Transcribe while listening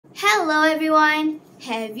Hello everyone!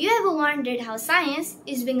 Have you ever wondered how science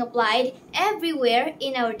is being applied everywhere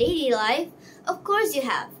in our daily life? Of course you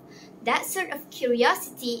have. That sort of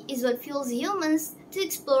curiosity is what fuels humans to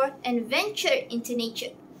explore and venture into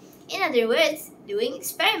nature. In other words, doing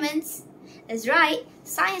experiments. That's right,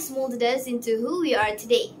 science molded us into who we are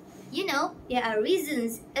today. You know, there are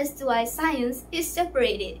reasons as to why science is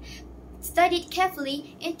separated, studied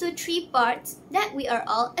carefully into three parts that we are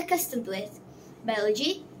all accustomed with: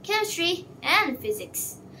 biology, chemistry, and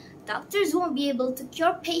physics. Doctors won't be able to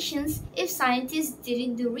cure patients if scientists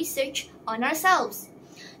didn't do research on ourselves,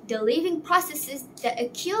 the living processes that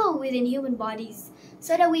occur within human bodies,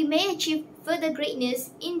 so that we may achieve further greatness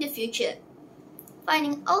in the future.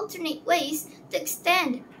 Finding alternate ways to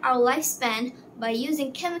extend our lifespan by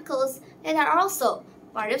using chemicals that are also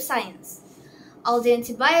part of science. All the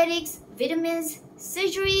antibiotics, vitamins,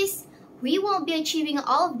 surgeries, we won't be achieving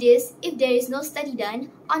all of this if there is no study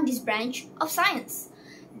done on this branch of science.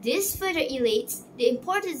 This further elates the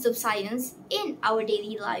importance of science in our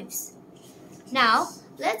daily lives. Now,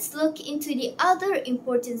 let's look into the other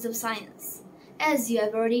importance of science. As you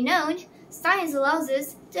have already known, science allows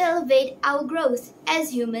us to elevate our growth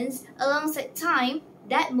as humans alongside time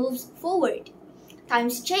that moves forward.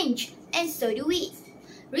 Times change, and so do we.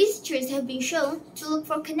 Researchers have been shown to look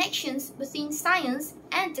for connections between science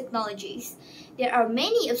and technologies. There are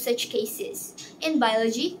many of such cases. In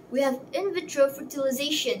biology, we have in vitro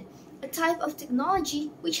fertilization, a type of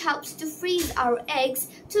technology which helps to freeze our eggs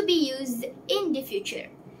to be used in the future.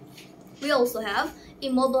 We also have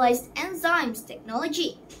immobilized enzymes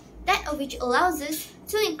technology, that of which allows us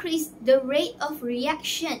to increase the rate of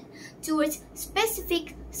reaction towards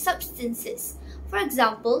specific substances. For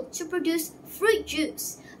example, to produce fruit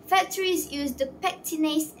juice, factories use the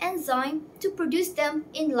pectinase enzyme to produce them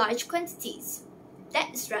in large quantities.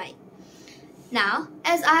 That's right. Now,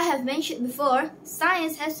 as I have mentioned before,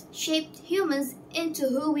 science has shaped humans into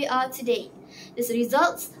who we are today. The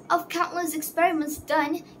results of countless experiments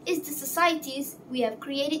done is the societies we have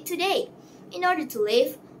created today. In order to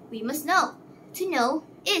live, we must know. To know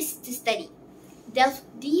is to study. Delve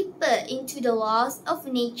deeper into the laws of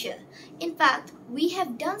nature. In fact, we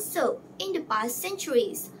have done so in the past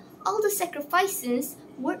centuries. All the sacrifices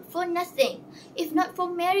were for nothing. If not for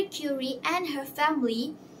Marie Curie and her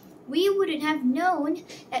family, we wouldn't have known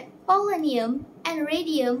that polonium and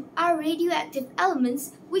radium are radioactive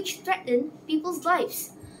elements which threaten people's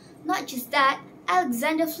lives. Not just that,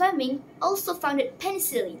 Alexander Fleming also founded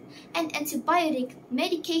penicillin, an antibiotic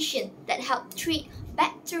medication that helped treat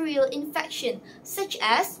bacterial infection such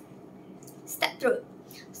as strep throat.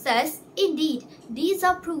 Thus, indeed, these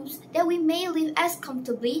are proofs that we may live as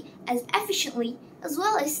comfortably, as efficiently, as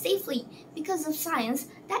well as safely because of science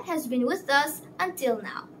that has been with us until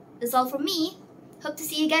now. That's all from me. Hope to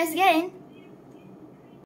see you guys again.